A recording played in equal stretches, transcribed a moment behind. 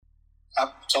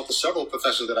I've talked to several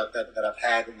professors that I've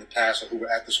had in the past or who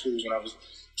were at the schools when I was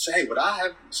say, hey, would I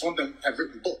have some of them have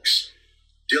written books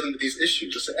dealing with these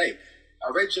issues? Just say, hey,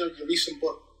 I read your recent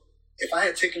book. If I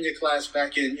had taken your class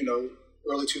back in,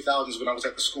 early 2000s when I was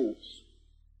at the school,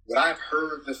 would I have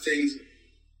heard the things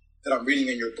that I'm reading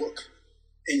in your book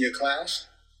in your class?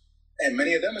 And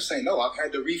many of them are saying, no, I've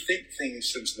had to rethink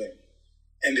things since then.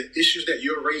 And the issues that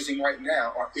you're raising right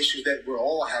now are issues that we're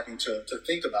all having to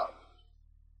think about,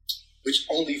 which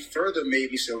only further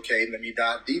made me say, okay, let me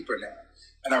dive deeper now.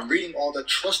 And I'm reading all the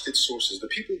trusted sources, the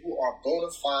people who are bona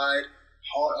fide,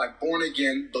 born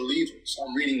again believers.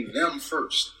 I'm reading them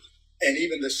first. And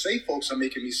even the safe folks are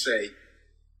making me say,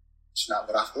 it's not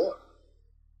what I thought.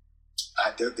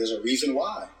 There's a reason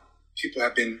why people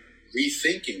have been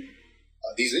rethinking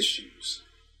these issues.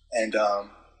 And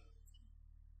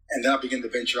then I begin to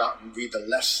venture out and read the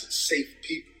less safe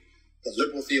people, the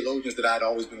liberal theologians that I'd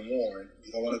always been warned,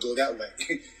 you don't want to go that way.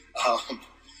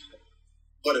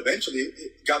 But eventually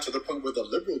it got to the point where the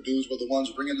liberal dudes were the ones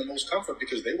bringing the most comfort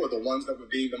because they were the ones that were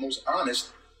being the most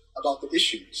honest about the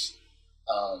issues.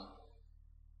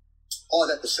 All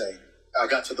that to say, I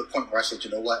got to the point where I said,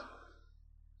 you know what?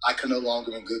 I can no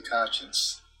longer in good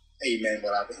conscience amen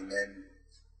what I've amen,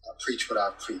 preach what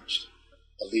I've preached,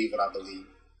 believe what I believe.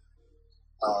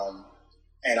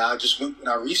 And I just went and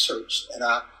I researched and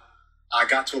I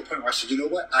got to a point where I said, you know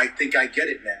what? I think I get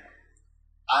it now.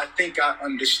 I think I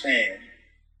understand.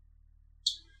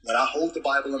 When I hold the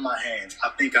Bible in my hands, I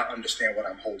think I understand what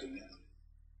I'm holding now.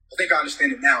 I think I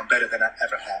understand it now better than I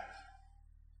ever have.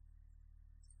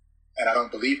 And I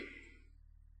don't believe it,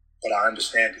 but I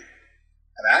understand it.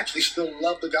 And I actually still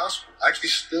love the gospel. I actually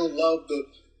still love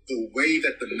the way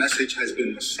that the message has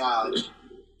been massaged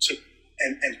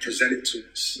and presented to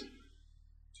us.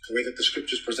 The way that the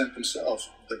scriptures present themselves,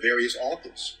 the various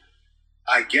authors.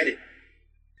 I get it.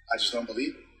 I just don't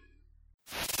believe it.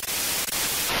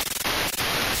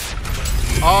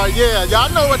 Oh yeah, y'all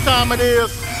know what time it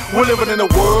is. We're living in a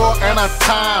world and a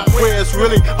time where it's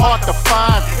really hard to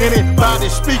find anybody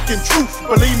speaking truth.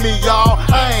 Believe me, y'all,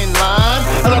 I ain't lying.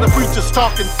 A lot of preachers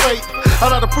talking faith,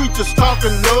 a lot of preachers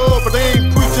talking love, but they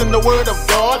ain't preaching the word of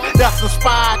God that's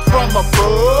inspired from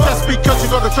above. Just because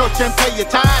you go to church and pay your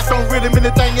tithes don't really mean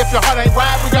anything if your heart ain't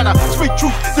right. We gotta speak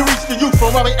truth to reach the youth.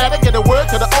 From where we at, get a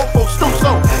word to the old folks too.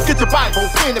 So get your Bible,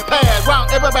 pen and pad,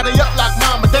 round everybody up like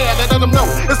mom and dad. Let them know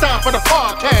it's time for the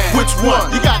podcast. Which one?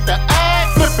 You got the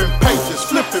act, flipping pages,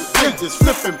 flipping pages,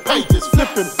 flipping pages,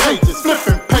 flipping pages,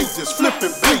 flipping pages,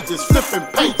 flipping pages, flipping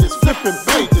pages, flipping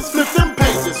pages, flipping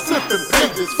pages, flipping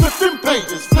pages, flipping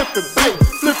pages, flipping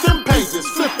pages, flipping pages,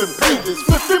 flipping pages,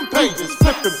 flipping pages,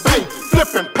 flipping pages,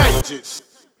 flipping pages.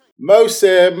 Mo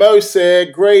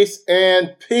said, grace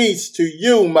and peace to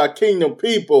you, my kingdom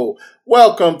people.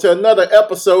 Welcome to another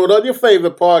episode of your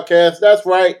favorite podcast. That's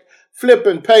right,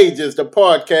 Flipping Pages, the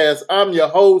podcast. I'm your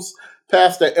host,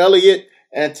 Pastor Elliott.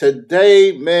 And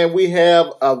today, man, we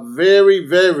have a very,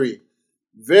 very,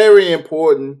 very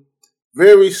important,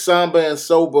 very somber and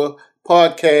sober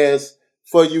podcast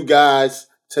for you guys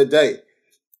today.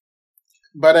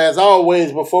 But as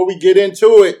always, before we get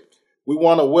into it, we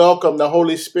want to welcome the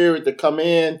Holy Spirit to come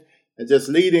in and just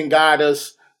lead and guide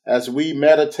us as we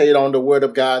meditate on the Word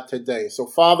of God today. So,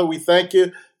 Father, we thank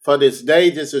you for this day.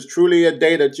 This is truly a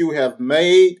day that you have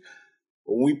made.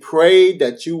 We pray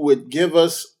that you would give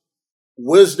us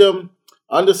wisdom,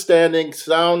 understanding,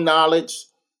 sound knowledge,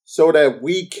 so that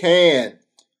we can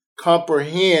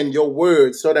comprehend your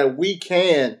word, so that we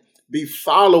can be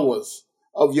followers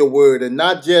of your word and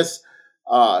not just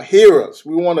hearers.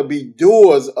 We want to be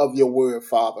doers of your word,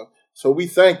 Father. So we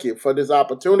thank you for this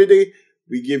opportunity.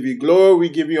 We give you glory, we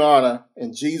give you honor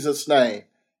in Jesus' name.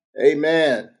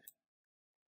 Amen.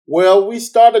 Well, we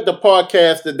started the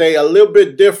podcast today a little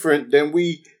bit different than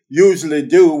we usually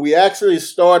do. We actually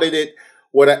started it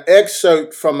with an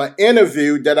excerpt from an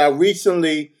interview that I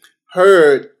recently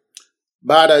heard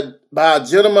by a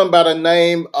gentleman by the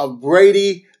name of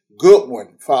Brady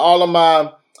Goodwin. For all of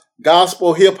my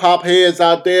gospel hip-hop heads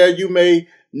out there, you may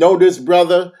know this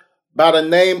brother by the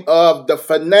name of The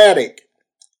Fanatic.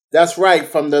 That's right,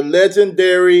 from the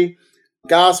legendary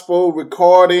gospel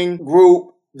recording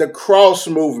group, The Cross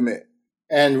Movement.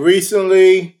 And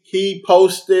recently, he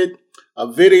posted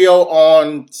a video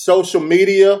on social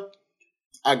media,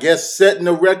 I guess setting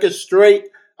the record straight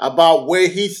about where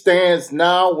he stands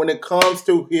now when it comes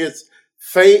to his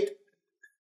faith.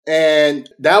 And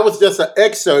that was just an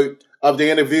excerpt of the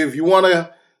interview. If you want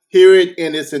to hear it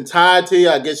in its entirety,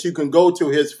 I guess you can go to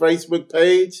his Facebook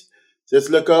page. Just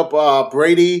look up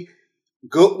Brady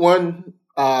Goodwin,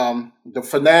 The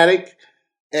Fanatic,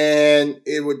 and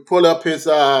it would pull up his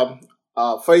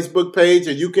Facebook page,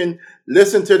 and you can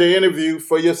listen to the interview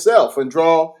for yourself and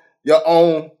draw your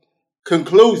own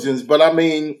conclusions. But I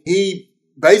mean, he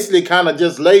basically kind of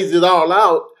just lays it all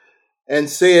out and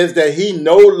says that he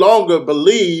no longer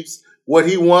believes what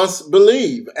he once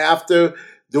believed. After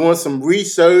doing some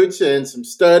research and some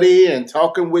study and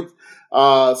talking with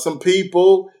some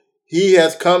people, he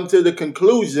has come to the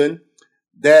conclusion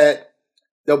that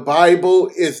the Bible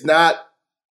is not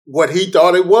what he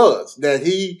thought it was, that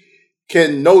he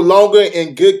can no longer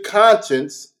in good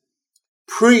conscience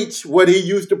preach what he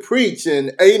used to preach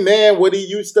and amen what he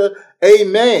used to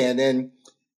amen. And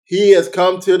he has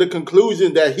come to the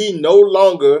conclusion that he no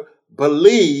longer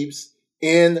believes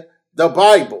in the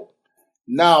Bible.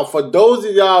 Now, for those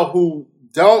of y'all who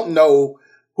don't know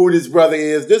who this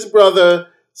brother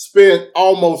spent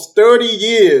almost 30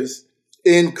 years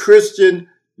in Christian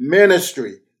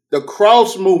ministry, the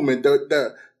Cross Movement,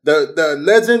 the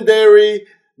legendary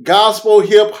gospel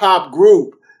hip hop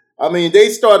group. I mean, they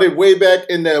started way back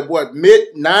in the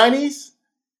mid-90s.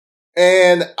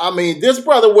 And I mean, this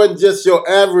brother wasn't just your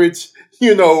average,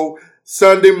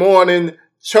 Sunday morning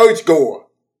churchgoer.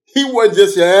 He wasn't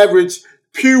just your average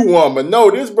pew warmer. No,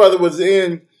 this brother was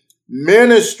in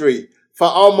ministry for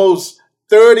almost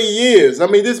 30 years. I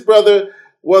mean, this brother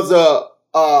was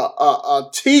a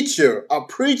teacher, a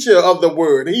preacher of the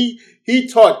word. He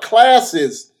taught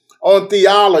classes on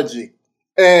theology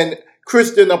and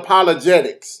Christian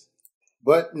apologetics.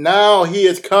 But now he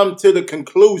has come to the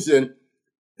conclusion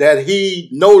that he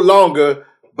no longer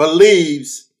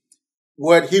believes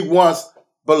what he once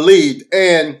believed.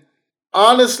 And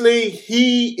honestly,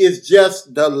 he is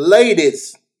just the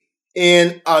latest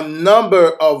in a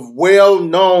number of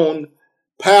well-known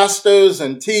pastors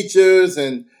and teachers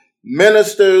and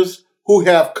ministers who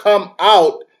have come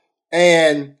out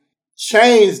and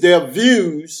changed their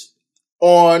views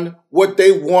on what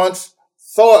they once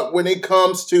thought when it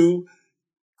comes to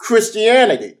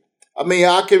Christianity. I mean,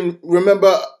 I can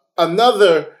remember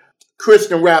another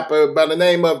Christian rapper by the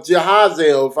name of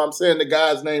Jahaziel, if I'm saying the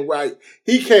guy's name right.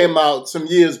 He came out some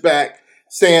years back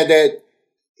saying that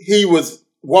he was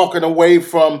walking away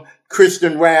from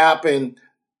Christian rap and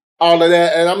all of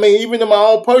that. And I mean, even in my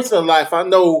own personal life, I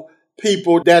know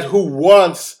people who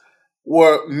once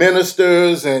were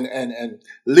ministers and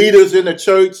leaders in the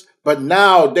church, but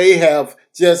now they have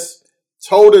just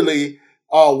totally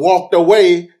walked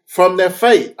away from their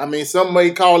faith. I mean, some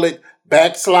may call it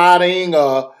backsliding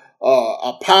or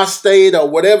apostate or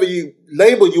whatever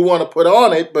label you want to put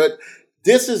on it, but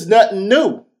this is nothing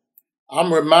new.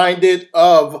 I'm reminded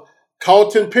of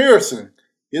Carlton Pearson.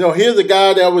 Here's a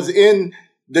guy that was in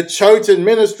the church and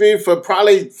ministry for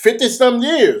probably 50-some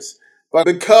years, but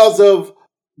because of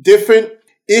different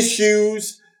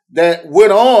issues that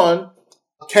went on,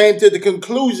 came to the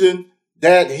conclusion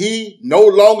that he no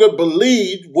longer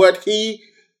believed what he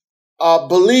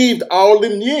believed all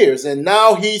them years. And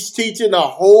now he's teaching a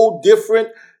whole different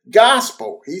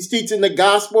gospel. He's teaching the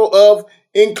gospel of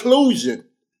inclusion,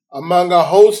 among a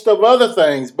host of other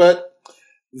things. But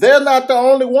they're not the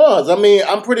only ones. I mean,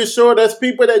 I'm pretty sure there's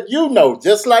people that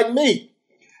just like me,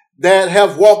 that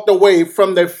have walked away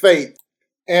from their faith.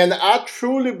 And I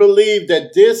truly believe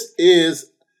that this is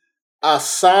a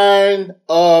sign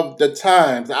of the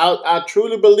times. I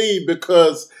truly believe,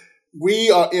 because we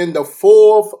are in the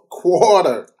fourth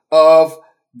quarter of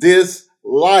this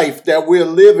life that we're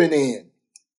living in.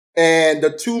 And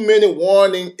the 2-minute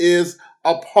warning is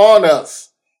upon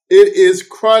us. It is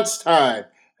crunch time.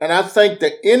 And I think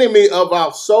the enemy of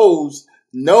our souls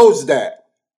knows that.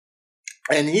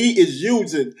 And he is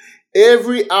using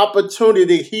every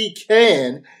opportunity he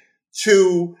can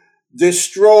to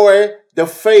destroy the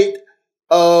faith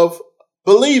of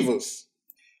believers.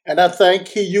 And I think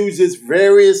he uses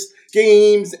various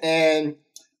schemes and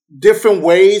different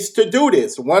ways to do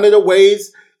this. One of the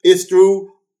ways is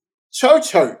through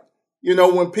church hurt.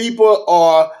 When people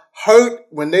are hurt,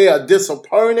 when they are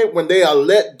disappointed, when they are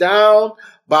let down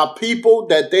by people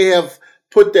that they have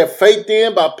put their faith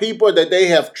in, by people that they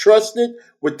have trusted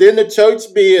within the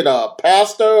church, be it a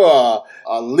pastor or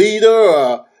a leader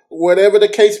or whatever the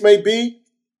case may be.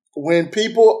 When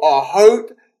people are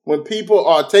hurt, when people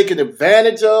are taken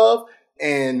advantage of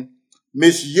and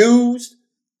misused,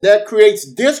 that creates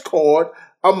discord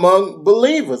among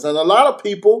believers. And a lot of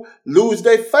people lose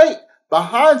their faith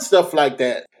behind stuff like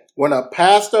that. When a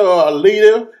pastor or a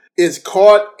leader is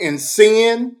caught in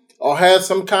sin or has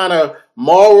some kind of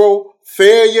moral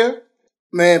failure,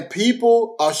 man,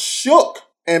 people are shook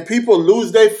and people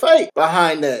lose their faith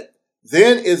behind that.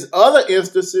 Then is other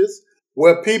instances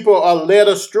where people are led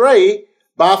astray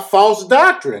by false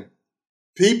doctrine.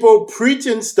 People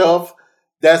preaching stuff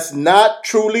that's not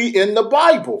truly in the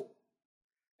Bible.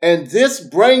 And this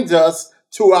brings us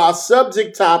to our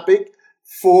subject topic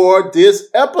for this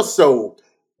episode.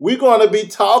 We're going to be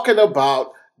talking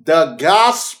about the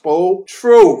gospel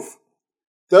truth,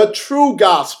 the true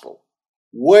gospel,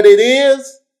 what it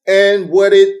is and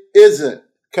what it isn't.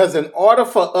 Because in order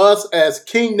for us as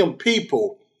kingdom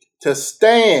people to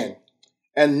stand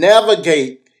and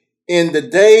navigate in the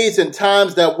days and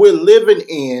times that we're living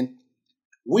in,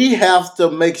 we have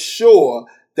to make sure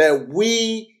that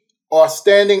we are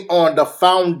standing on the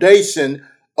foundation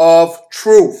of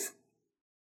truth.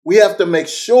 We have to make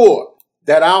sure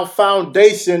that our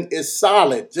foundation is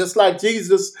solid, just like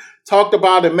Jesus talked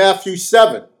about in Matthew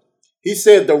 7. He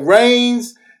said the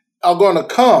rains are going to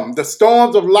come, the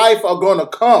storms of life are going to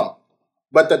come,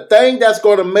 but the thing that's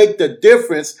going to make the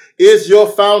difference is your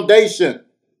foundation.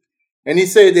 And he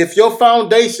said, if your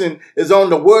foundation is on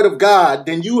the word of God,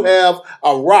 then you have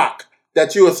a rock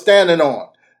that you are standing on.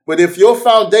 But if your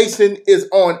foundation is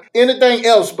on anything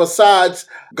else besides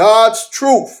God's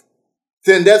truth,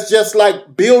 then that's just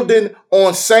like building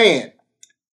on sand.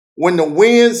 When the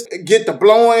winds get to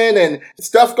blowing and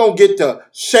stuff gonna get to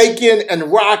shaking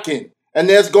and rocking, and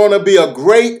there's gonna be a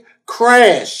great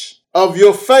crash of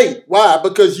your faith. Why?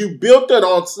 Because you built it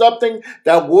on something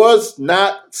that was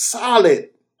not solid.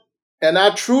 And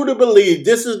I truly believe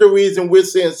this is the reason we're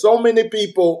seeing so many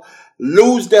people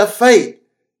lose their faith,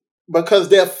 because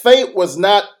their faith was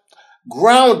not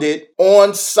grounded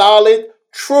on solid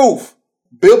truth,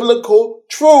 biblical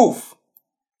truth.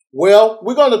 Well,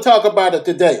 we're going to talk about it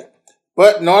today.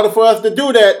 But in order for us to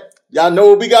do that, y'all know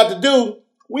what we got to do.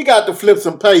 We got to flip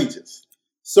some pages.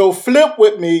 So flip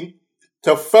with me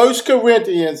to 1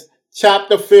 Corinthians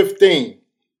chapter 15.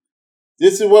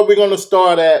 This is what we're going to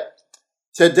start at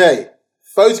today.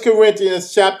 1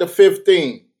 Corinthians chapter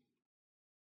 15.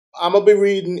 I'm going to be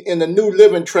reading in the New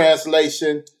Living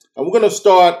Translation, and we're going to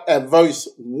start at verse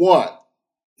 1.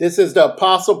 This is the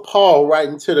Apostle Paul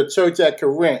writing to the church at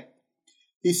Corinth.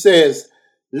 He says,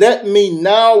 "Let me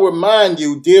now remind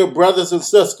you, dear brothers and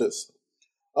sisters,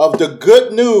 of the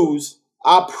good news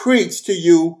I preached to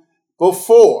you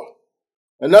before."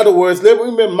 In other words, let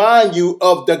me remind you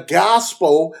of the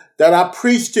gospel that I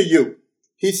preached to you.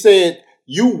 He said,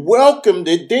 you welcomed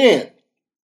it then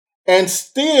and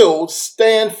still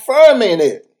stand firm in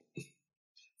it.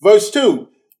 Verse 2,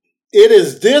 it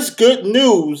is this good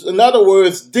news, in other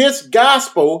words, this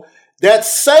gospel that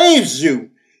saves you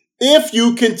if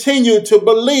you continue to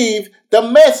believe the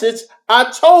message I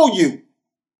told you.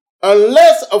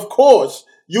 Unless, of course,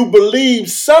 you believe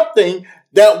something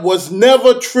that was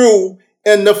never true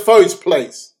in the first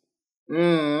place.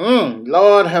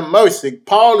 Lord have mercy.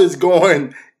 Paul is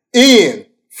going in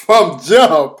from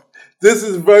jump. This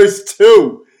is verse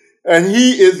 2. And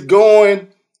he is going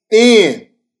in.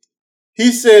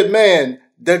 He said, man,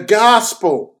 the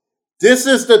gospel, this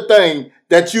is the thing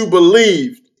that you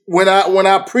believed when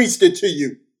I preached it to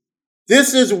you.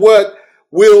 This is what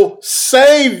will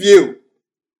save you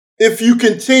if you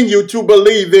continue to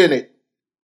believe in it.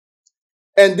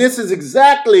 And this is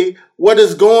exactly what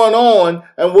is going on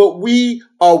and what we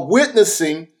are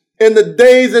witnessing in the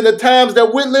days and the times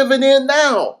that we're living in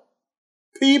now.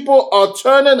 People are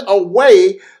turning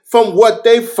away from what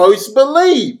they first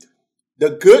believed. The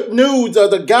good news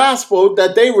of the gospel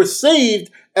that they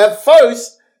received at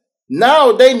first,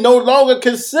 now they no longer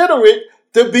consider it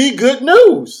to be good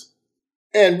news.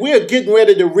 And we're getting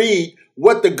ready to read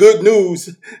what the good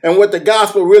news and what the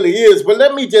gospel really is. But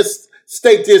let me just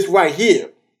state this right here.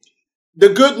 The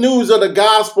good news of the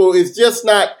gospel is just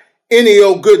not any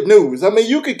old good news. I mean,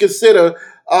 you could consider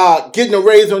getting a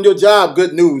raise on your job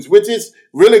good news, which is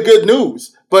really good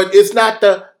news, but it's not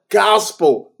the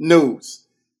gospel news.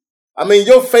 I mean,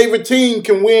 your favorite team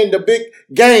can win the big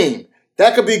game.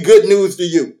 That could be good news to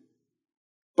you.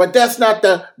 But that's not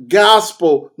the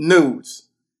gospel news.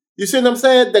 You see what I'm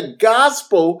saying? The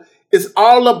gospel is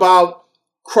all about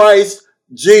Christ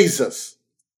Jesus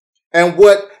and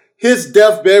what his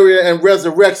death, burial, and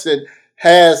resurrection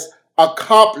has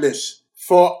accomplished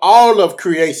for all of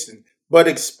creation, but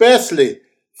especially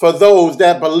for those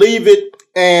that believe it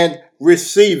and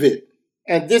receive it.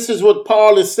 And this is what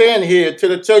Paul is saying here to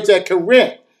the church at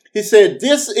Corinth. He said,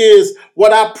 this is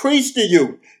what I preach to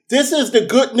you. This is the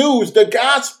good news, the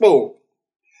gospel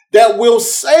that will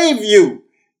save you.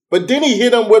 But then he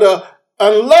hit them with a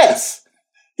unless.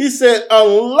 He said,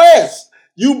 unless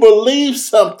you believe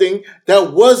something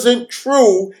that wasn't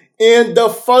true in the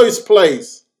first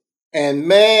place. And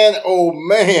man, oh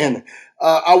man,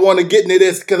 I want to get into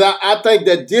this because I think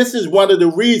that this is one of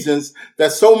the reasons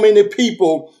that so many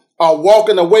people are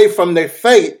walking away from their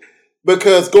faith,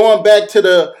 Because going back to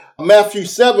the Matthew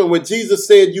 7, when Jesus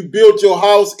said you build your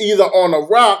house either on a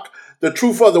rock, the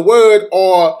truth of the word,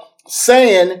 or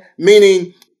sand,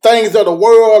 meaning things of the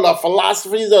world or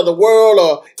philosophies of the world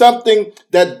or something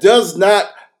that does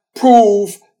not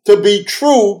prove to be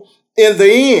true in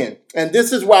the end. And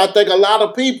this is why I think a lot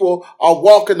of people are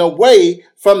walking away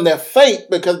from their faith,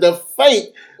 because their faith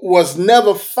was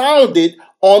never founded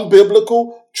on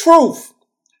biblical truth.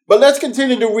 But let's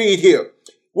continue to read here.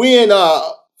 We in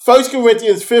 1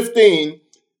 Corinthians 15,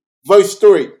 verse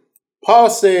 3. Paul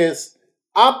says,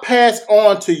 I passed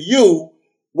on to you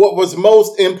what was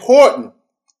most important.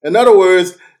 In other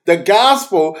words, the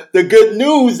gospel, the good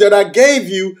news that I gave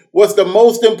you was the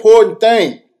most important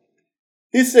thing.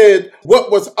 He said, what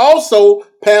was also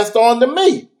passed on to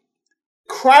me.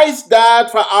 Christ died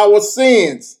for our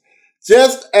sins,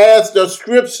 just as the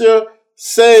scripture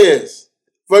says.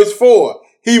 Verse 4,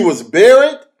 he was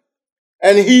buried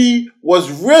and he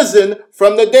was risen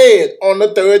from the dead on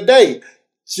the third day,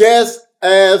 just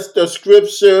as the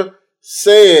scripture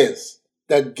says.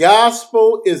 The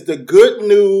gospel is the good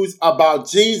news about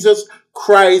Jesus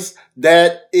Christ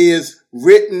that is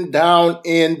written down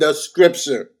in the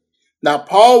scripture. Now,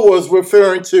 Paul was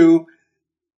referring to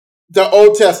the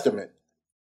Old Testament.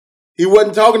 He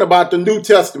wasn't talking about the New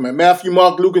Testament, Matthew,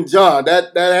 Mark, Luke, and John.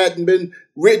 That hadn't been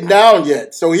written down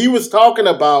yet. So he was talking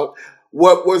about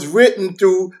what was written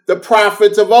through the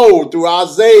prophets of old, through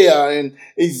Isaiah and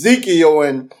Ezekiel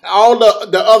and all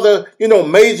the other,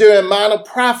 major and minor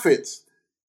prophets.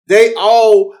 They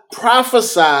all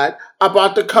prophesied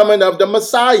about the coming of the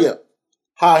Messiah,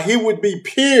 how he would be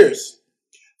pierced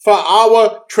for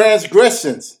our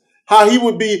transgressions, how he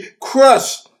would be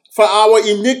crushed for our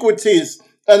iniquities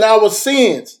and our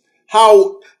sins,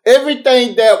 how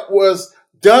everything that was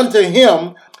done to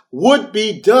him would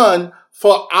be done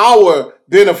for our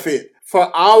benefit,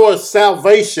 for our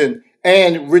salvation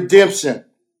and redemption.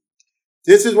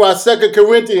 This is why 2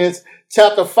 Corinthians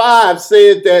chapter 5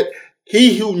 said that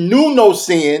he who knew no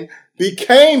sin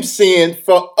became sin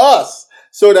for us,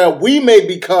 so that we may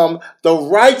become the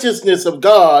righteousness of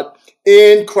God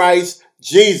in Christ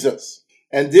Jesus.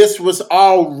 And this was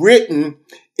all written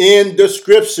in the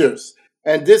scriptures.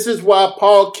 And this is why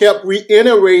Paul kept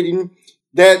reiterating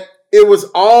that it was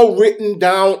all written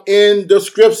down in the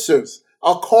scriptures,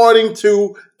 according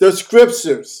to the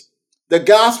scriptures. The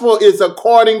gospel is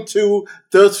according to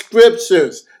the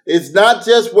scriptures. It's not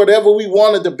just whatever we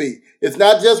want it to be. It's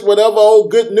not just whatever old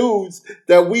good news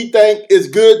that we think is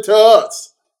good to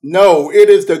us. No, it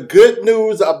is the good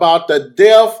news about the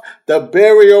death, the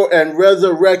burial, and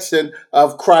resurrection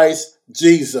of Christ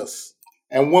Jesus.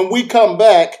 And when we come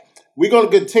back, we're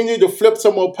going to continue to flip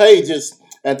some more pages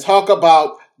and talk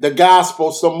about the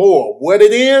gospel some more, what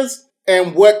it is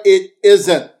and what it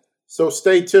isn't. So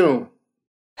stay tuned.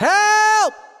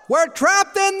 Help! We're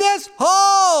trapped in this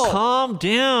hole! Calm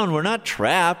down. We're not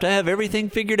trapped. I have everything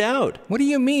figured out. What do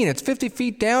you mean? It's 50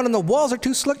 feet down and the walls are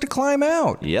too slick to climb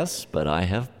out. Yes, but I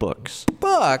have books.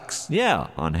 Books? Yeah,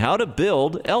 on how to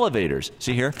build elevators.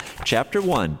 See here, Chapter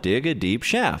 1, dig a deep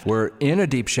shaft. We're in a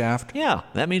deep shaft. Yeah,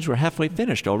 that means we're halfway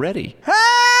finished already.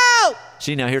 Help!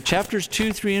 See now here, Chapters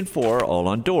 2, 3, and 4 all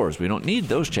on doors. We don't need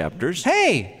those chapters.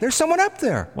 Hey, there's someone up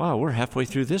there. Wow, we're halfway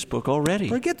through this book already.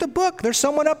 Forget the book. There's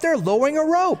someone up there lowering a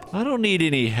rope. I don't need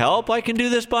any help. I can do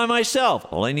this by myself.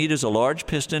 All I need is a large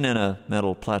piston and a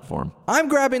metal platform. I'm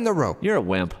grabbing the rope. You're a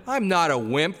wimp. I'm not a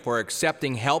wimp for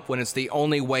accepting help when it's the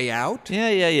only way out.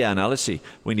 Yeah. Now let's see.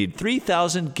 We need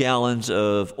 3,000 gallons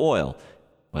of oil.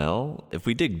 Well, if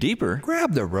we dig deeper...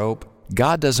 Grab the rope.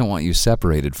 God doesn't want you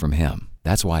separated from Him.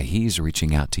 That's why He's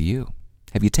reaching out to you.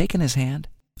 Have you taken His hand?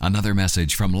 Another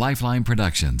message from Lifeline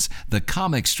Productions, the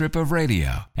comic strip of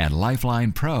radio at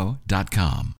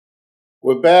lifelinepro.com.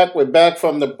 We're back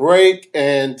from the break,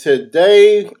 and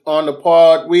today on the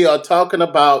pod, we are talking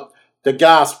about the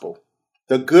gospel,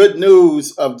 the good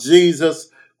news of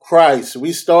Jesus Christ.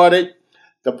 We started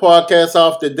the podcast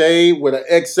off today with an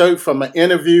excerpt from an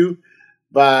interview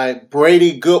by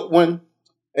Brady Goodwin,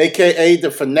 a.k.a.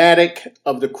 the fanatic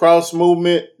of the cross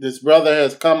movement. This brother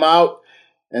has come out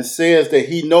and says that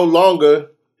he no longer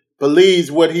believes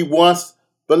what he once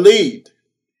believed.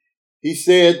 He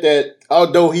said that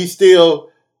although he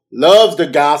still loves the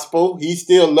gospel, he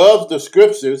still loves the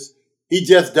scriptures, he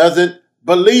just doesn't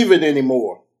believe it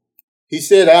anymore. He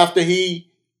said after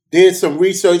he did some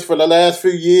research for the last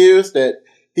few years that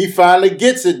he finally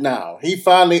gets it now. He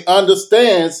finally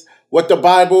understands what the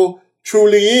Bible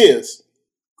truly is.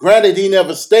 Granted, he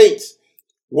never states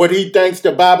what he thinks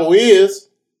the Bible is.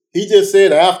 He just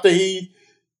said after he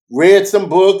read some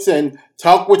books and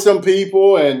talked with some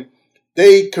people and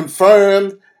they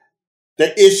confirmed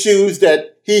the issues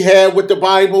that he had with the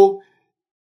Bible,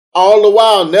 all the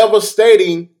while never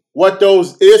stating what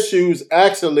those issues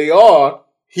actually are.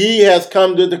 He has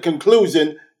come to the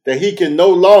conclusion that he can no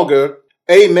longer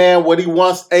amen what he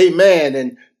wants amen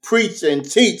and preach and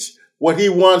teach what he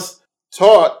once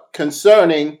taught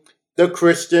concerning the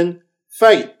Christian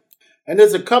faith. And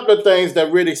there's a couple of things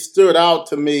that really stood out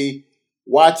to me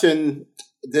watching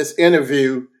this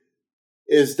interview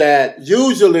is that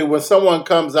usually when someone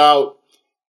comes out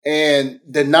and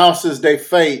denounces their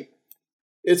faith,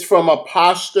 it's from a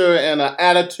posture and an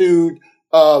attitude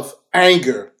of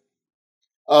anger,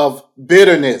 of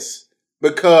bitterness,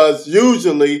 because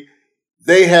usually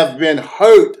they have been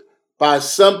hurt by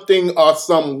something or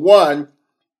someone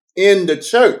in the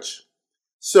church.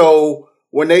 So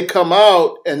when they come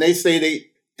out and they say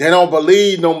they don't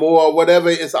believe no more or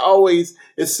whatever,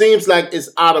 it seems like it's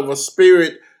out of a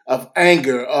spirit of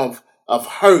anger, of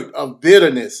hurt, of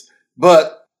bitterness.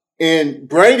 But in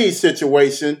Brady's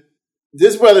situation,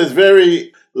 this brother is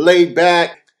very laid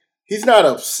back. He's not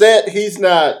upset. He's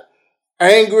not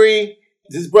angry.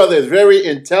 This brother is very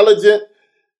intelligent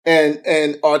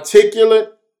and articulate.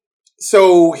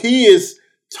 So he is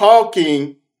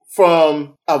talking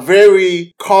from a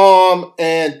very calm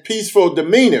and peaceful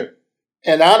demeanor.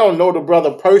 And I don't know the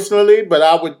brother personally, but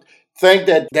I would think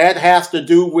that has to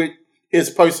do with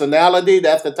his personality.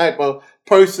 That's the type of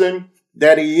person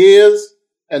that he is.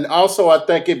 And also, I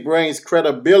think it brings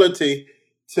credibility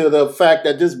to the fact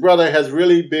that this brother has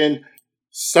really been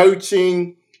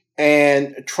searching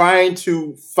and trying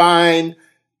to find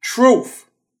truth,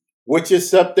 which is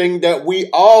something that we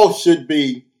all should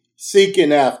be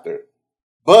seeking after.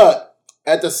 But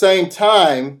at the same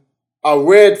time, a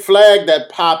red flag that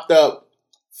popped up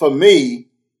for me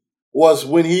was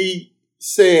when he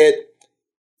said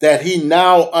that he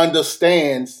now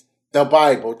understands the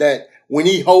Bible, that when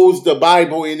he holds the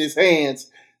Bible in his hands,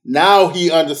 now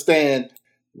he understands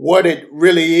what it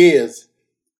really is.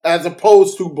 As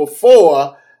opposed to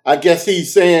before, I guess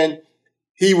he's saying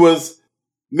he was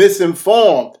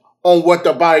misinformed on what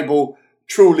the Bible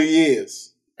truly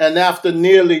is. And after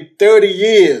nearly 30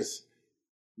 years,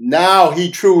 now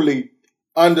he truly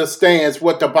understands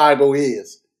what the Bible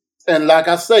is. And like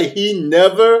I say, he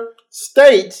never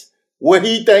states what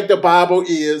he thinks the Bible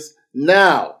is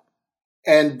now.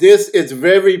 And this is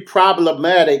very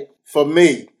problematic for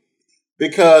me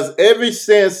because ever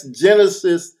since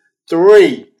Genesis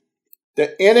 3,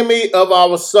 the enemy of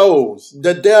our souls,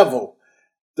 the devil,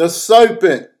 the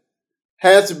serpent,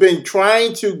 has been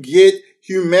trying to get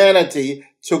humanity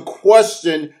to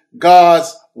question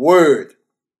God's word.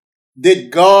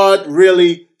 Did God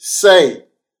really say?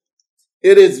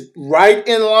 It is right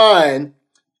in line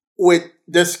with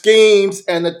the schemes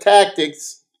and the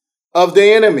tactics of the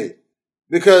enemy.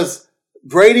 Because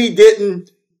Brady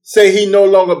didn't say he no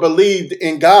longer believed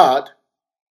in God.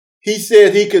 He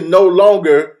said he could no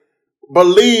longer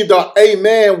believe or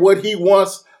amen what he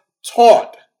once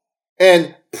taught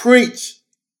and preached.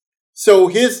 So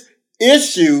his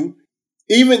issue,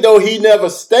 even though he never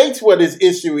states what his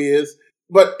issue is,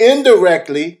 but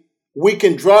indirectly, we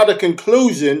can draw the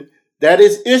conclusion that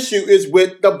his issue is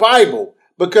with the Bible,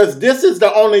 because this is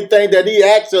the only thing that he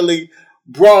actually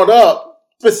brought up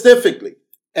specifically.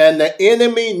 And the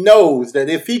enemy knows that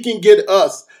if he can get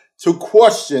us to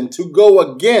question, to go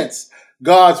against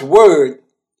God's word,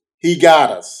 he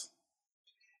got us.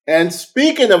 And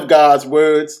speaking of God's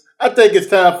words, I think it's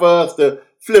time for us to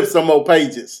flip some more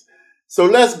pages. So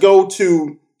let's go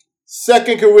to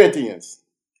 2 Corinthians.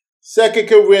 2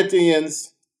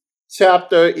 Corinthians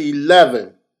chapter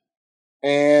 11.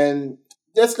 And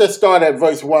let's start at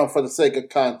verse 1 for the sake of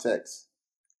context.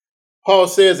 Paul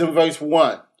says in verse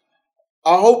 1,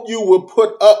 I hope you will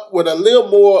put up with a little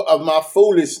more of my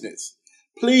foolishness.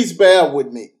 Please bear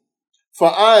with me,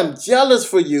 for I am jealous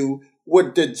for you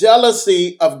with the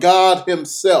jealousy of God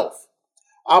himself.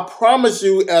 I promise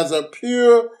you as a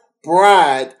pure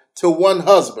bride to one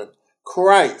husband,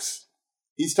 Christ.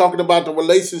 He's talking about the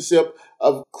relationship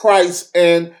of Christ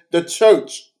and the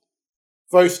church.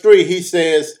 Verse 3, he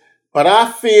says, but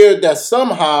I fear that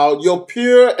somehow your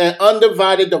pure and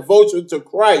undivided devotion to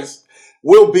Christ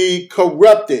will be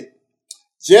corrupted,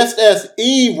 just as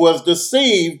Eve was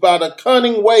deceived by the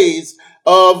cunning ways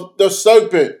of the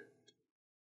serpent.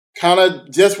 Kind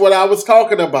of just what I was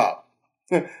talking about,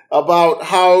 about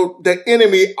how the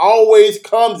enemy always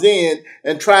comes in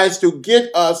and tries to get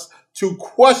us to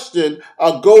question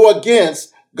or go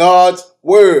against God's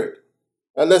word.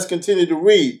 Now let's continue to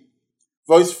read.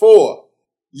 Verse 4,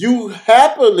 you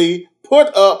happily put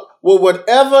up with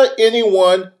whatever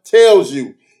anyone tells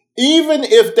you. Even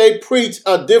if they preach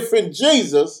a different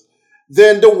Jesus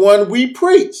than the one we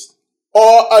preached,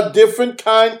 or a different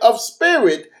kind of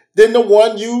spirit than the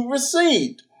one you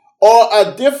received, or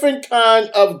a different kind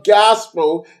of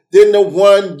gospel than the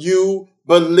one you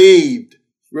believed.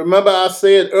 Remember, I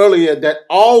said earlier that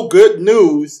all good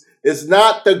news is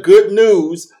not the good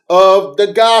news of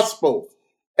the gospel.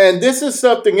 And this is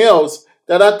something else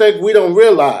that I think we don't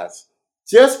realize.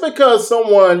 Just because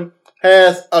someone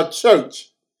has a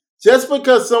church, just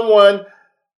because someone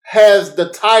has the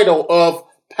title of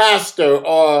pastor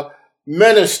or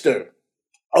minister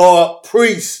or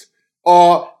priest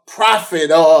or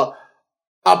prophet or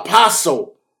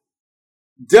apostle,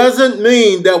 doesn't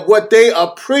mean that what they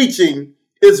are preaching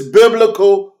is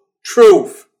biblical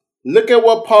truth. Look at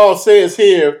what Paul says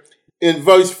here in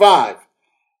verse 5.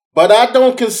 But I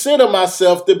don't consider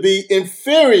myself to be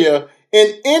inferior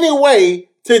in any way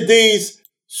to these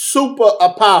super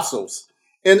apostles.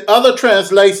 In other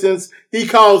translations, he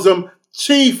calls them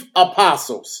chief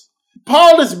apostles.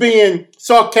 Paul is being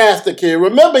sarcastic here.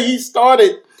 Remember, he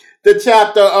started the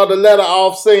chapter or the letter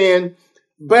off saying,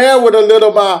 bear with a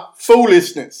little my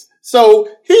foolishness. So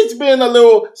he's been a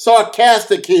little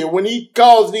sarcastic here when he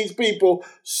calls these people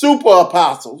super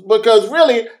apostles, because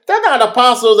really they're not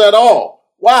apostles at all.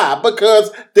 Why?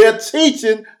 Because they're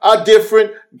teaching a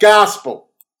different gospel.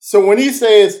 So when he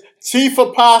says chief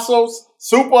apostles,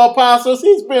 super apostles,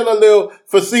 he's been a little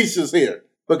facetious here,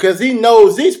 because he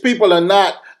knows these people are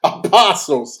not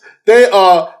apostles. They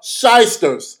are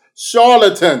shysters,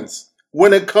 charlatans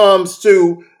when it comes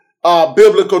to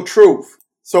biblical truth.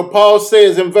 So Paul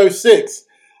says in verse 6,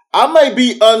 I may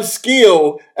be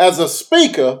unskilled as a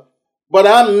speaker, but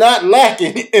I'm not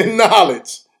lacking in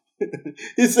knowledge.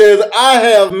 He says, I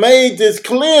have made this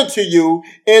clear to you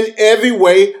in every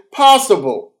way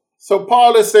possible. So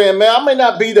Paul is saying, man, I may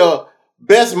not be the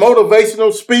best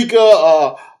motivational speaker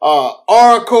or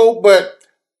oracle, but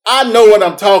I know what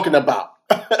I'm talking about.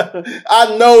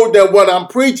 I know that what I'm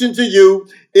preaching to you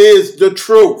is the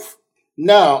truth.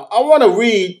 Now, I want to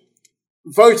read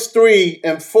verse 3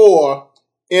 and 4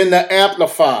 in the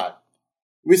Amplified.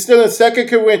 We're still in 2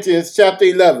 Corinthians chapter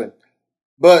 11,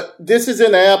 but this is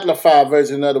in the Amplified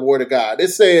version of the Word of God. It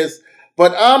says,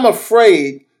 but I'm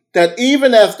afraid that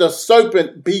even as the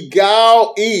serpent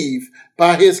beguiled Eve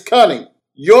by his cunning,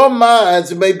 your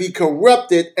minds may be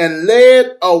corrupted and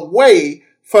led away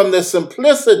from the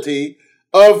simplicity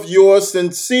of your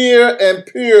sincere and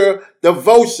pure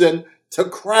devotion to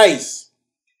Christ.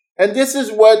 And this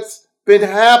is what's been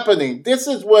happening. This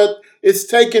is what is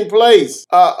taking place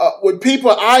with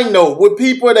people I know, with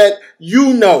people that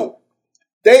you know.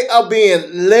 They are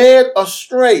being led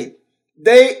astray.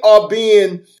 They are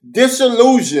being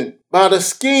disillusioned by the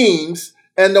schemes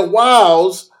and the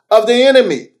wiles of the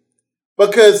enemy,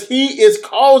 because he is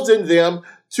causing them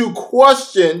to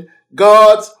question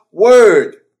God's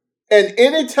word. And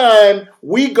anytime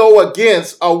we go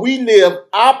against or we live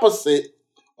opposite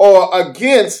or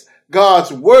against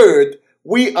God's word,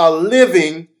 we are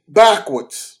living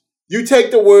backwards. You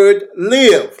take the word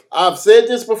live. I've said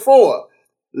this before.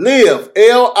 Live,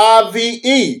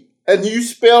 L-I-V-E, and you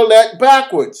spell that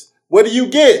backwards. What do you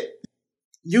get?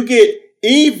 You get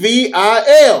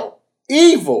E-V-I-L,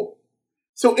 evil.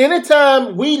 So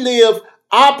anytime we live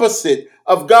opposite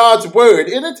of God's word,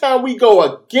 anytime we go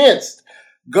against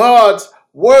God's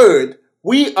word,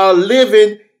 we are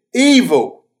living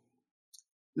evil.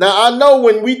 Now, I know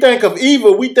when we think of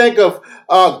evil, we think of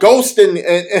ghosts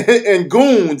and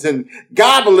goons and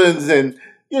goblins and,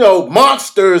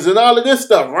 monsters and all of this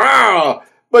stuff. Rawr.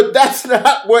 But that's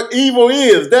not what evil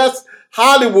is. That's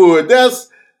Hollywood. That's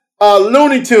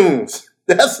Looney Tunes.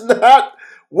 That's not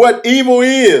what evil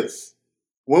is.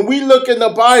 When we look in the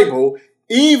Bible,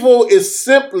 evil is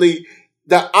simply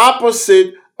the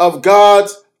opposite of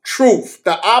God's truth,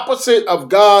 the opposite of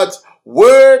God's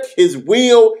word, his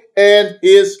will, and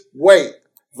his way.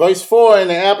 Verse 4 in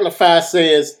the Amplified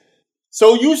says,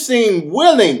 so you seem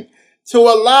willing to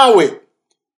allow it.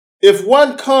 If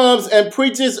one comes and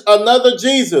preaches another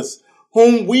Jesus,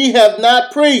 whom we have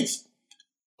not preached,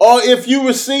 or if you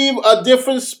receive a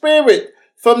different spirit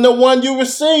from the one you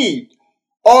received,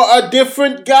 or a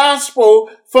different gospel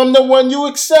from the one you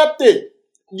accepted,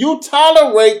 you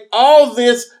tolerate all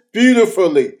this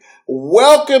beautifully,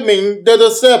 welcoming the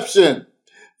deception.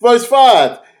 Verse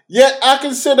 5, yet I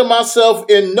consider myself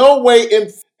in no way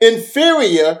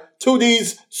inferior to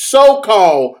these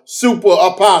so-called super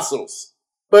apostles.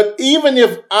 But even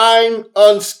if I'm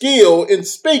unskilled in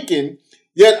speaking,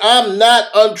 yet I'm not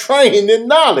untrained in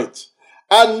knowledge.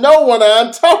 I know what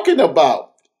I'm talking about.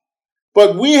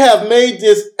 But we have made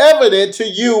this evident to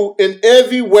you in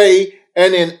every way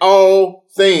and in all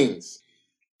things.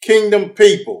 Kingdom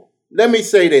people, let me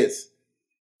say this.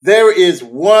 There is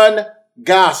one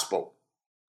gospel,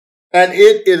 and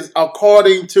it is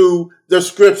according to the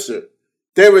scripture.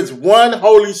 There is one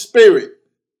Holy Spirit,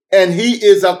 and he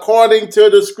is according to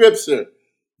the scripture.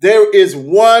 There is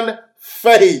one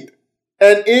faith,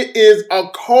 and it is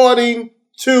according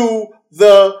to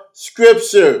the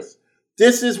scriptures.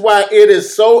 This is why it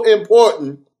is so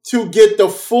important to get the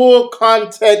full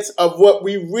context of what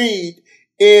we read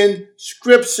in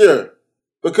scripture,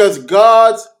 because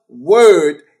God's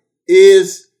word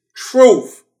is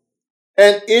truth,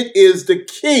 and it is the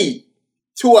key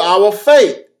to our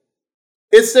faith.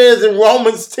 It says in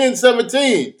Romans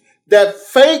 10:17 that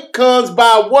faith comes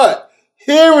by what?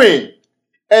 Hearing.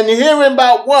 And hearing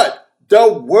by what?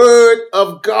 The word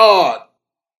of God.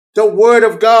 The word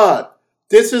of God.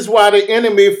 This is why the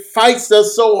enemy fights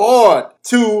us so hard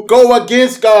to go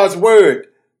against God's word,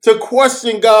 to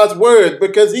question God's word,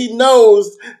 because he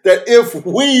knows that if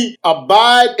we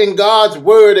abide in God's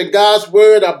word and God's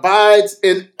word abides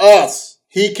in us,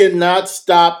 he cannot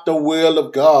stop the will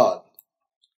of God.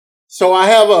 So I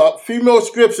have a few more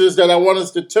scriptures that I want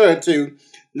us to turn to.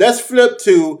 Let's flip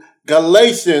to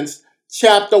Galatians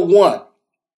chapter 1.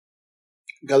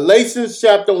 Galatians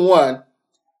chapter 1,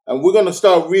 and we're going to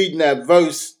start reading at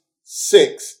verse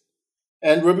 6.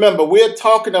 And remember, we're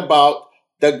talking about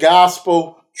the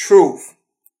gospel truth,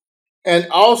 and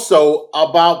also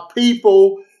about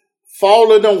people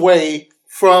falling away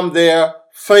from their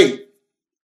faith,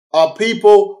 or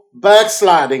people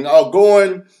backsliding or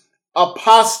going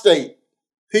apostate,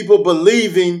 people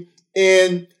believing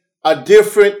in a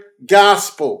different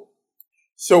gospel.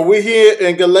 So we're here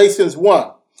in Galatians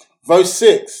 1, verse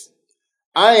 6.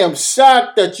 I am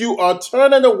shocked that you are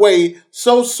turning away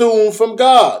so soon from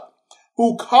God,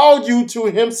 who called you to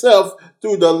himself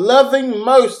through the loving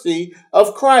mercy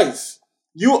of Christ.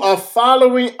 You are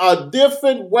following a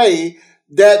different way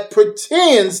that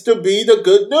pretends to be the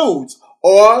good news,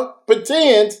 or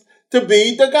pretends to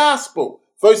be the gospel.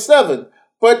 Verse 7,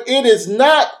 but it is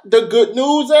not the good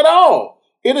news at all.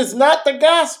 It is not the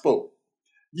gospel.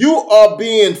 You are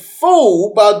being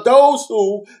fooled by those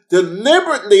who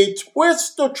deliberately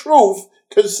twist the truth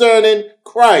concerning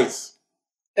Christ.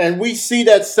 And we see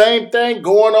that same thing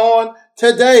going on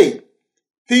today.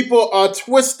 People are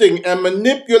twisting and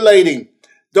manipulating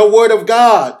the word of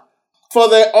God for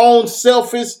their own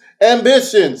selfish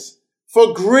ambitions,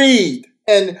 for greed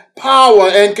and power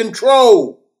and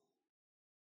control.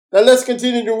 Now let's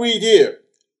continue to read here.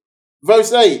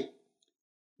 Verse 8.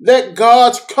 Let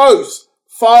God's curse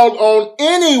fall on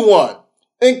anyone,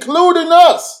 including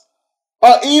us,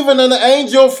 or even an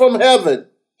angel from heaven,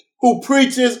 who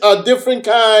preaches a different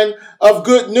kind of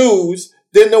good news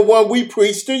than the one we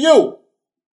preach to you.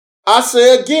 I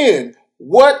say again,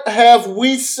 what have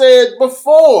we said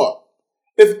before?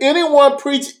 If anyone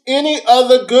preach any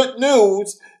other good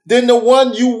news than the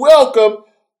one you welcome,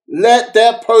 let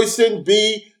that person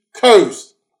be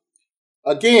cursed.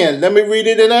 Again, let me read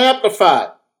it in Amplified.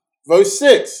 Verse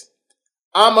 6.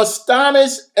 I'm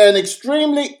astonished and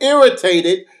extremely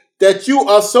irritated that you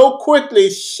are so quickly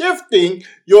shifting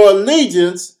your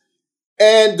allegiance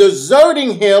and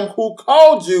deserting him who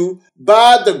called you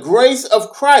by the grace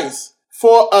of Christ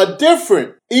for a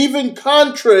different, even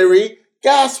contrary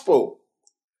gospel,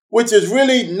 which is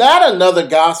really not another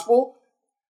gospel,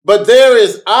 but there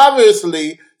is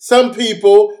obviously some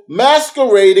people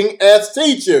masquerading as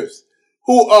teachers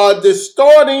who are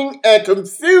distorting and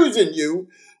confusing you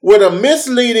with a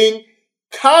misleading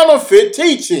counterfeit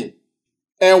teaching,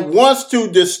 and wants to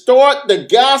distort the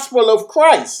gospel of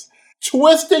Christ,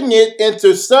 twisting it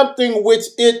into something which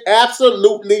it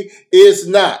absolutely is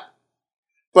not.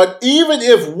 But even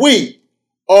if we,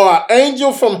 or an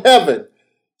angel from heaven,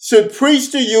 should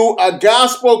preach to you a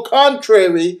gospel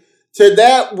contrary to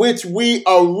that which we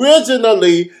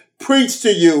originally preached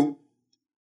to you,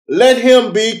 let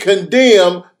him be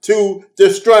condemned to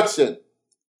destruction.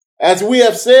 As we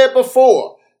have said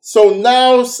before, so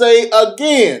now say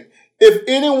again, if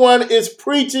anyone is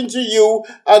preaching to you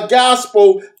a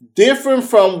gospel different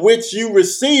from which you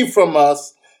received from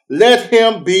us, let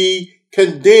him be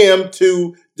condemned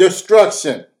to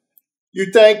destruction.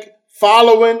 You think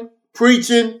following,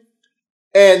 preaching,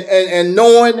 and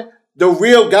knowing the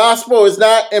real gospel is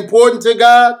not important to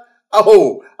God?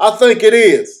 Oh, I think it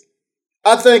is.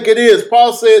 I think it is.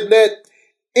 Paul said, let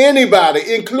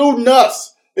anybody, including us,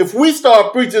 if we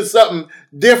start preaching something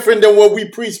different than what we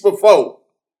preached before,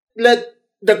 let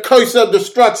the curse of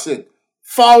destruction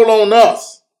fall on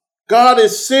us. God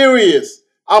is serious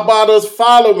about us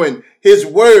following his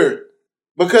word,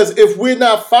 because if we're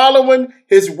not following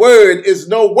his word, there's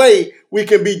no way we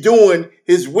can be doing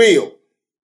his will.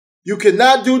 You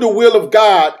cannot do the will of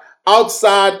God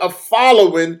outside of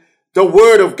following the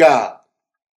word of God.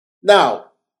 Now,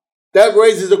 that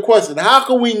raises the question, how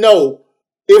can we know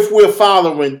if we're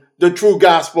following the true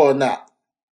gospel or not?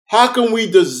 How can we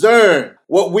discern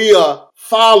what we are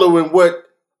following, what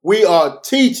we are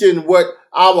teaching, what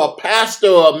our pastor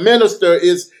or minister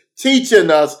is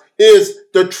teaching us is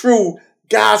the true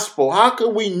gospel? How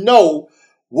can we know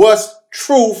what's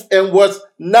truth and what's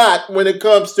not when it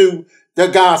comes to the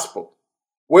gospel?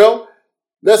 Well,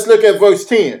 let's look at verse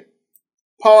 10.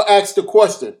 Paul asks the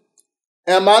question,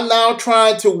 am I now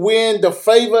trying to win the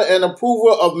favor and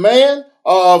approval of man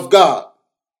or of God?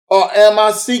 Or am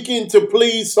I seeking to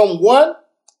please someone?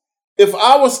 If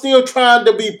I was still trying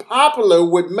to be popular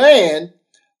with man,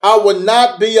 I would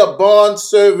not be a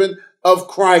bondservant of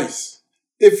Christ.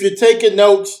 If you're taking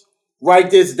notes,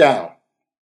 write this down.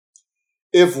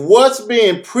 If what's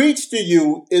being preached to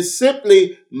you is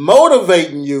simply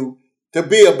motivating you to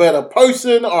be a better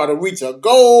person or to reach a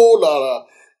goal or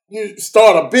to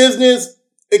start a business,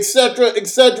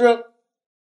 etc.,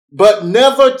 but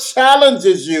never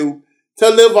challenges you to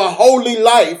live a holy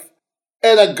life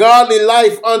and a godly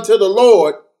life unto the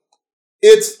Lord,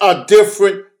 it's a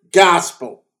different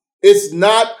gospel. It's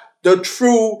not the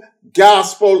true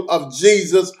gospel of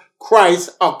Jesus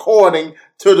Christ according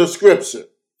to the scripture.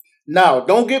 Now,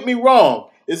 don't get me wrong.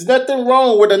 There's nothing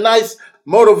wrong with a nice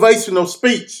motivational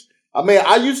speech. I mean,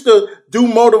 I used to do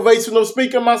motivational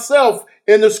speaking myself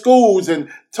in the schools and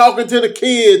talking to the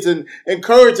kids and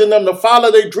encouraging them to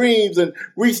follow their dreams and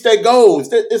reach their goals.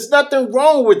 There's nothing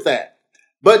wrong with that.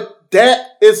 But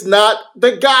that is not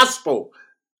the gospel.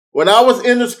 When I was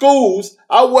in the schools,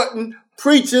 I wasn't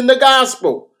preaching the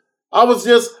gospel. I was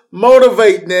just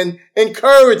motivating and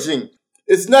encouraging.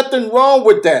 There's nothing wrong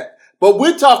with that. But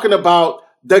we're talking about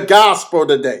the gospel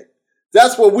today.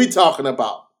 That's what we're talking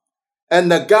about.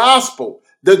 And the gospel,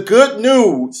 the good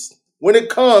news when it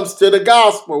comes to the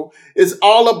gospel is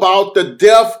all about the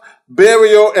death,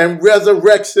 burial, and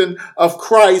resurrection of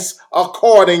Christ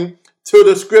according to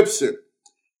the scripture.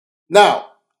 Now,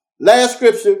 last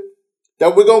scripture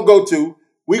that we're going to go to,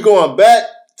 we're going back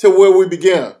to where we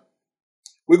began.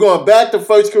 We're going back to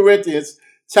 1 Corinthians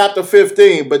chapter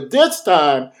 15, but this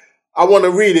time I want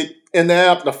to read it in the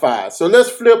Amplified. So let's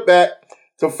flip back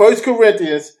to 1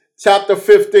 Corinthians chapter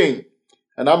 15,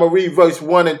 and I'm going to read verse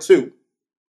 1 and 2.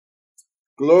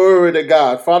 Glory to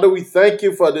God. Father, we thank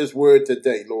you for this word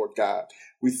today, Lord God.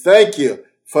 We thank you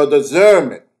for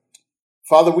discernment.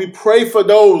 Father, we pray for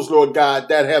those, Lord God,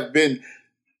 that have been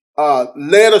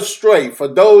led astray, for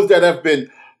those that have been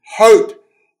hurt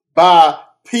by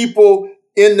people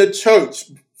in the church,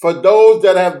 for those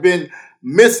that have been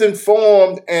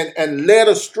misinformed and led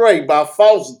astray by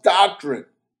false doctrine.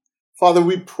 Father,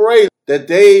 we pray that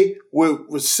they will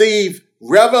receive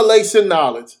revelation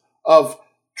knowledge of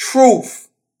truth,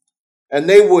 and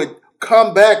they would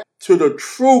come back to the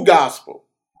true gospel,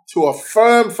 to a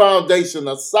firm foundation,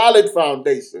 a solid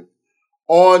foundation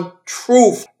on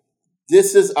truth.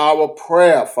 This is our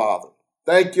prayer, Father.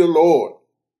 Thank you, Lord.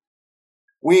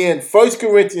 We in 1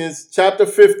 Corinthians chapter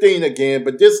 15 again,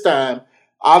 but this time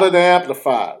out of the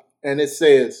Amplified. And it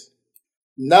says,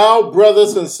 now,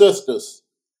 brothers and sisters,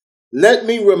 let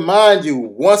me remind you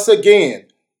once again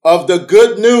of the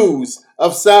good news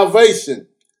of salvation,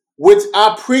 which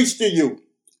I preached to you,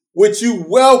 which you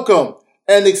welcome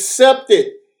and accepted,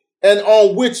 and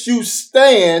on which you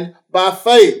stand by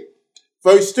faith.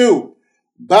 Verse 2,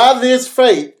 by this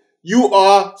faith you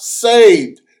are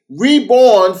saved,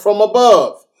 reborn from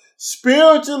above,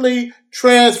 spiritually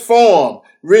transformed,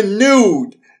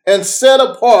 renewed, and set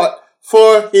apart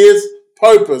for his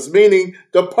purpose, meaning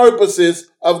the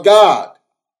purposes of God.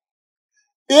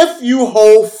 If you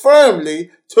hold firmly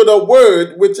to the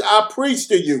word which I preached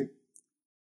to you,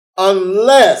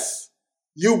 unless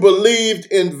you believed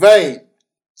in vain,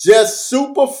 just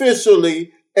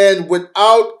superficially and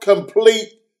without complete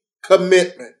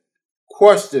commitment.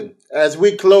 Question as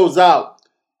we close out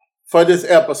for this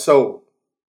episode.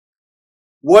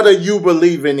 What are you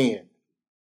believing in?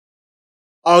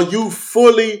 Are you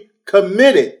fully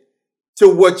committed to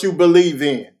what you believe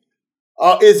in?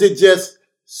 Or is it just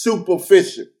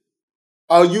superficial?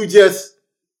 Are you just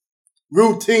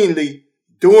routinely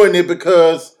doing it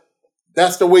because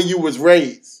that's the way you was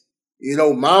raised? You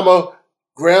know, mama,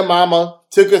 grandmama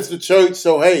took us to church,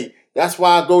 so hey, that's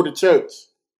why I go to church.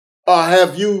 Or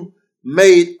have you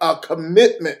made a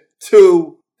commitment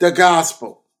to the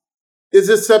gospel? Is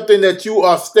it something that you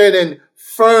are standing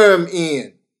firm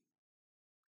in?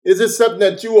 Is it something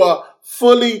that you are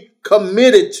fully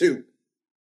committed to?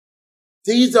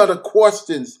 These are the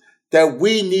questions that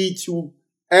we need to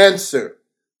answer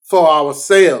for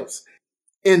ourselves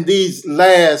in these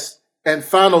last and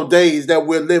final days that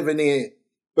we're living in.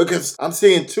 Because I'm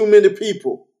seeing too many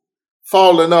people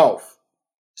falling off.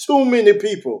 Too many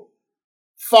people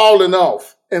falling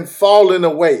off and falling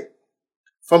away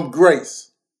from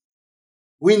grace.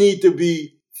 We need to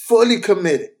be fully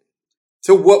committed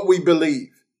to what we believe.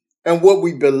 And what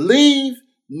we believe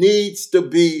needs to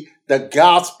be the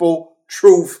gospel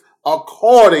truth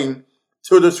according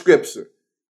to the scripture.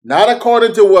 Not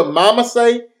according to what mama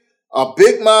say, a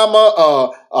big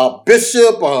mama, a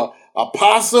bishop, a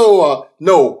apostle,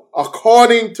 no,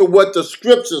 according to what the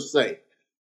scriptures say.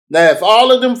 Now, if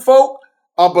all of them folk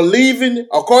are believing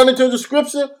according to the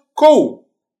scripture, cool.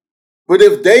 But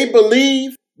if they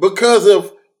believe because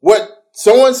of what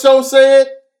so-and-so said,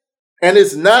 and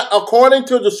it's not according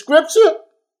to the scripture,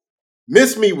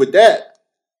 miss me with that.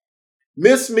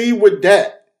 Miss me with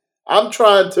that. I'm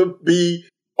trying to be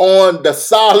on the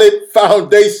solid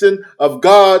foundation of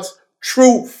God's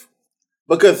truth,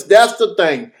 because that's the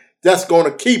thing that's going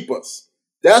to keep us.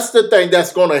 That's the thing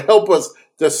that's going to help us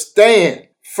to stand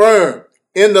firm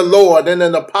in the Lord and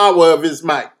in the power of his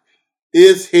might,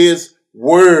 is his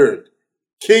word.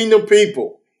 Kingdom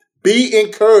people, be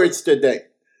encouraged today.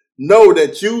 Know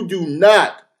that you do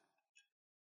not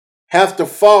have to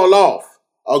fall off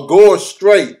or go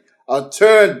astray or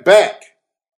turn back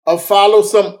or follow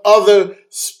some other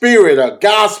spirit or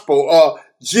gospel or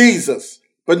Jesus.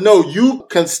 But no, you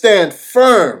can stand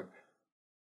firm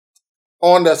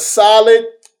on the solid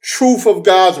truth of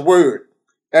God's word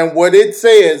and what it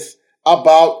says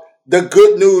about the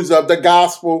good news of the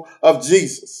gospel of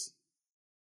Jesus.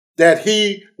 That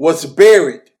he was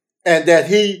buried and that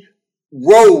he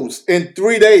rose in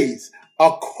 3 days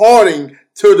according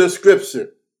to the scripture.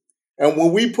 And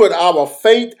when we put our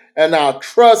faith and our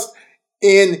trust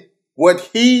in what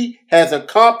he has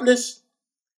accomplished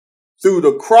through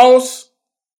the cross,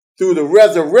 through the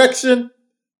resurrection,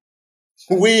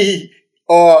 we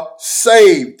are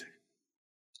saved.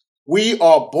 We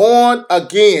are born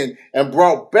again and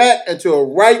brought back into a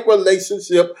right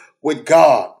relationship with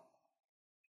God.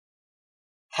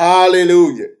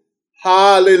 Hallelujah.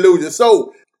 Hallelujah.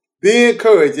 So be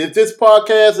encouraged. If this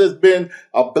podcast has been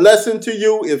a blessing to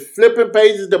you, if Flipping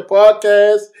Pages, the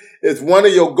podcast, is one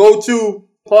of your go-to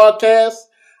podcasts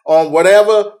on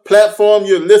whatever platform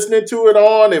you're listening to it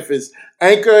on, if it's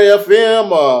Anchor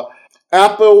FM or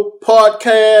Apple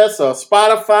Podcasts or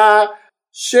Spotify,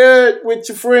 share it with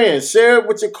your friends, share it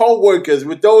with your co-workers,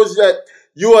 with those that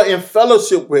you are in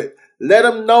fellowship with. Let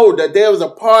them know that there is a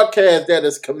podcast that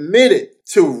is committed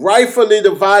to rightfully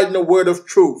dividing the word of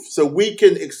truth so we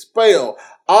can expel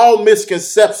all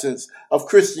misconceptions of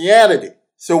Christianity,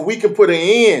 so we can put an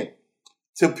end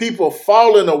to people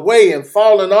falling away and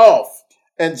falling off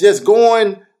and just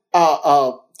going,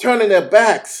 turning their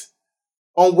backs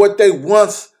on what they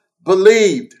once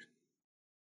believed.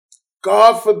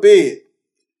 God forbid.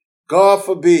 God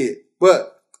forbid.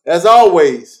 But as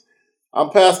always,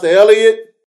 I'm Pastor Elliott.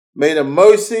 May the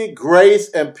mercy, grace,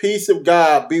 and peace of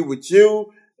God be with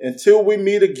you until we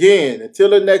meet again, until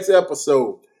the next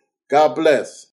episode. God bless.